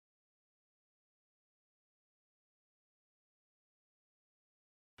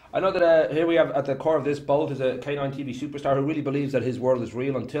I know that here we have at the core of this, Bolt is a K9 TV superstar who really believes that his world is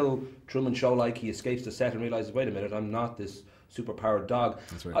real until Truman Show-like he escapes the set and realises, wait a minute, I'm not this superpowered dog.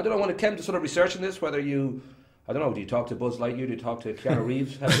 That's right. I don't know, when it came to sort of researching this, whether you, I don't know, do you talk to Buzz Lightyear, do you talk to Keanu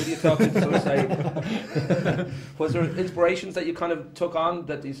Reeves, who do you talk to sort of say, was there inspirations that you kind of took on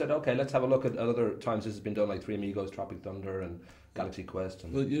that you said, okay, let's have a look at other times this has been done, like Three Amigos, Tropic Thunder and Galaxy Quest?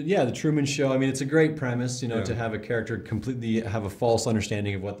 And well, yeah, the Truman Show. I mean, it's a great premise, you know, to have a character completely have a false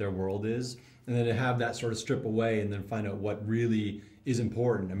understanding of what their world is, and then to have that sort of strip away and then find out what really is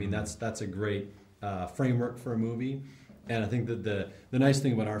important. I mean, that's a great framework for a movie. And I think that the nice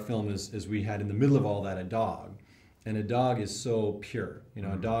thing about our film is we had in the middle of all that a dog, and a dog is so pure. You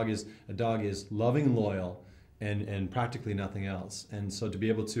know, a dog is loving and loyal, and practically nothing else. And so to be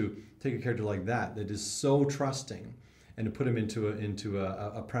able to take a character like that is so trusting, and to put him into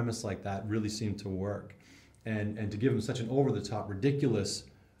a premise like that really seemed to work, and to give him such an over the top, ridiculous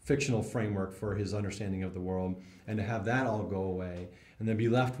fictional framework for his understanding of the world, and to have that all go away, and then be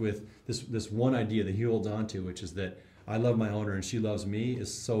left with this one idea that he holds on to, which is that I love my owner and she loves me,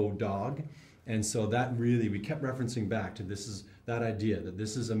 is so dog. And so that really, we kept referencing back to that idea that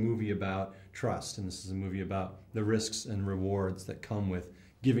this is a movie about trust, and this is a movie about the risks and rewards that come with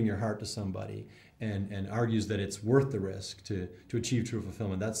giving your heart to somebody, and argues that it's worth the risk to achieve true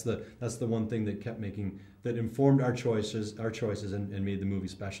fulfillment. That's the one thing that informed our choices and made the movie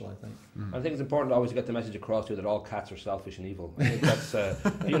special, I think. I think it's important always to get the message across to you that all cats are selfish and evil. I think that's a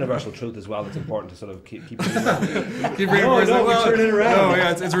universal truth as well. It's important to sort of keep keep turn it around. No,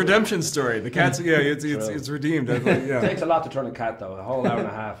 yeah, it's a redemption story. The cats, it's redeemed. It takes a lot to turn a cat, though. A whole hour and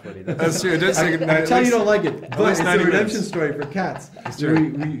a half, really. That's true. I tell you don't like it, but it's a redemption story for cats. It's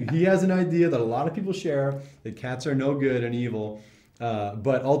true. He has an idea that a lot of people share, that cats are no good and evil.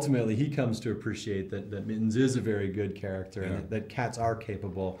 But ultimately, he comes to appreciate that Mittens is a very good character, and that cats are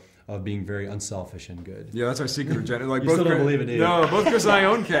capable of being very unselfish and good. Yeah, that's our secret agenda. Like, you still don't believe it, do you? No, both Chris and I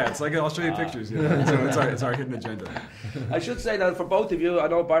own cats. Like, I'll show you pictures. You know? So it's our hidden agenda. I should say that for both of you, I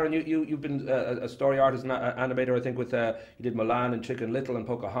know, Byron, you've been a story artist and animator, I think, with you did Mulan and Chicken Little and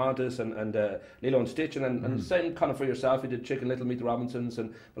Pocahontas and Lilo and Stitch, and same kind of for yourself. You did Chicken Little, Meet the Robinsons,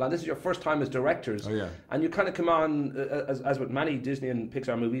 and Mulan. This is your first time as directors. Oh, yeah. And you kind of come on, as with many Disney and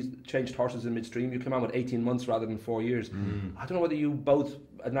Pixar movies, changed horses in midstream. You came on with 18 months rather than 4 years. I don't know whether you both,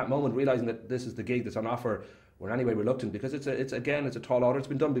 at that moment, realising that this is the gig that's on offer, were in any way reluctant, because it's a tall order. It's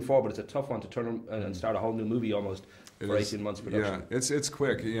been done before, but it's a tough one to turn and start a whole new movie almost for 18 months production. Yeah, it's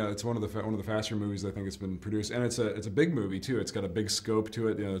quick. You know, it's one of the faster movies I think it's been produced, and it's a big movie too. It's got a big scope to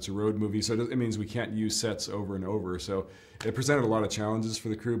it. You know, it's a road movie, so it means we can't use sets over and over. So it presented a lot of challenges for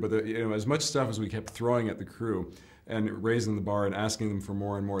the crew. But as much stuff as we kept throwing at the crew and raising the bar and asking them for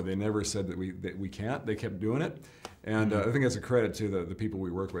more and more, they never said that we can't. They kept doing it, and I think that's a credit to the people we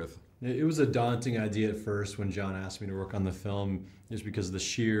work with. It was a daunting idea at first when John asked me to work on the film, just because of the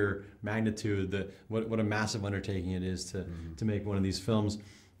sheer magnitude, what a massive undertaking it is to make one of these films.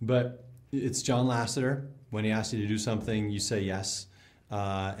 But it's John Lasseter. When he asks you to do something, you say yes.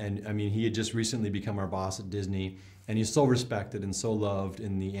 And I mean, he had just recently become our boss at Disney, and he's so respected and so loved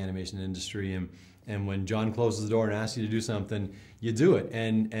in the animation industry. And when John closes the door and asks you to do something, you do it.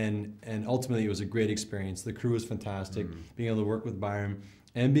 And ultimately, it was a great experience. The crew was fantastic. Being able to work with Byron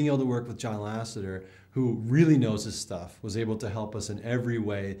and being able to work with John Lasseter, who really knows his stuff, was able to help us in every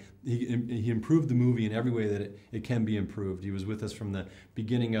way. He improved the movie in every way that it can be improved. He was with us from the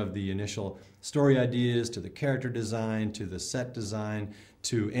beginning of the initial story ideas, to the character design, to the set design,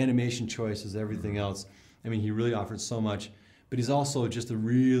 to animation choices, everything else. I mean, he really offered so much. But he's also just a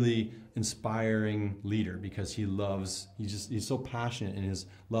really inspiring leader, because he's so passionate in his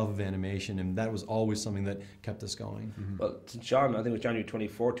love of animation, and that was always something that kept us going. Well, John, I think it was January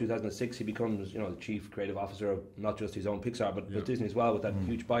 24, 2006, he becomes the chief creative officer of not just his own Pixar, but Disney as well, with that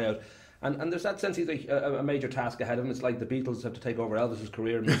huge buyout. And there's that sense he's a major task ahead of him. It's like the Beatles have to take over Elvis's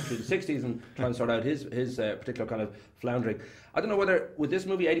career through the 60s and try and sort out his particular kind of floundering. I don't know whether, with this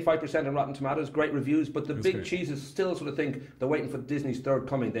movie, 85% on Rotten Tomatoes, great reviews, but the big cheeses still sort of think they're waiting for Disney's third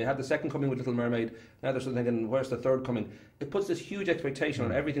coming. They had the second coming with Little Mermaid. Now they're sort of thinking, where's the third coming? It puts this huge expectation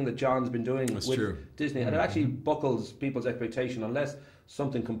on everything that John's been doing with Disney, and it actually buckles people's expectation unless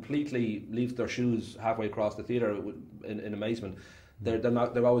something completely leaves their shoes halfway across the theatre in amazement.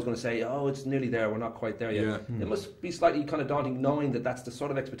 They're always going to say, oh, it's nearly there, we're not quite there yet. It must be slightly kind of daunting knowing that that's the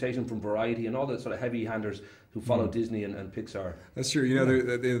sort of expectation from Variety and all the sort of heavy-handers who follow Disney and Pixar. That's true. You know,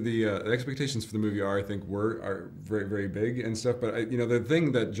 the expectations for the movie are very, very big and stuff. But the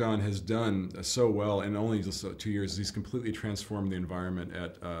thing that John has done so well in only just 2 years is he's completely transformed the environment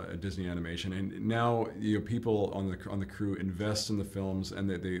at Disney Animation. And now people on the crew invest in the films and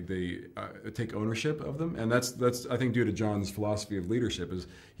they take ownership of them. And that's I think due to John's philosophy of leadership is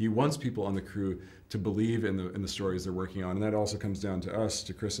he wants people on the crew to believe in the stories they're working on, and that also comes down to us,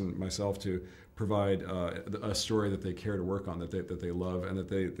 to Chris and myself, to provide a story that they care to work on, that they love, and that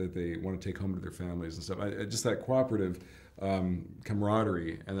they want to take home to their families and stuff. Just that cooperative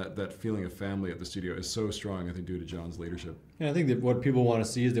camaraderie and that feeling of family at the studio is so strong, I think, due to John's leadership. Yeah, I think that what people want to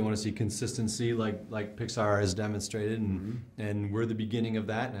see is they want to see consistency, like Pixar has demonstrated, and we're the beginning of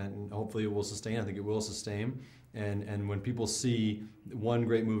that, and hopefully it will sustain. I think it will sustain. And when people see one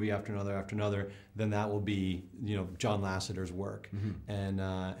great movie after another, then that will be John Lasseter's work,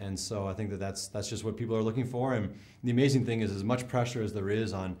 and so I think that's just what people are looking for. And the amazing thing is, as much pressure as there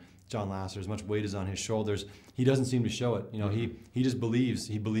is on John Lasseter, as much weight is on his shoulders, he doesn't seem to show it. He just believes.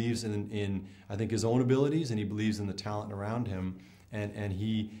 He believes in I think his own abilities, and he believes in the talent around him. And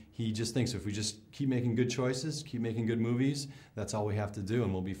he just thinks if we just keep making good choices, keep making good movies, that's all we have to do,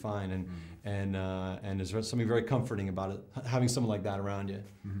 and we'll be fine. And there's something very comforting about it, having someone like that around you.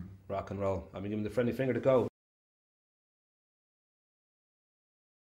 Rock and roll. I mean, give him the friendly finger to go.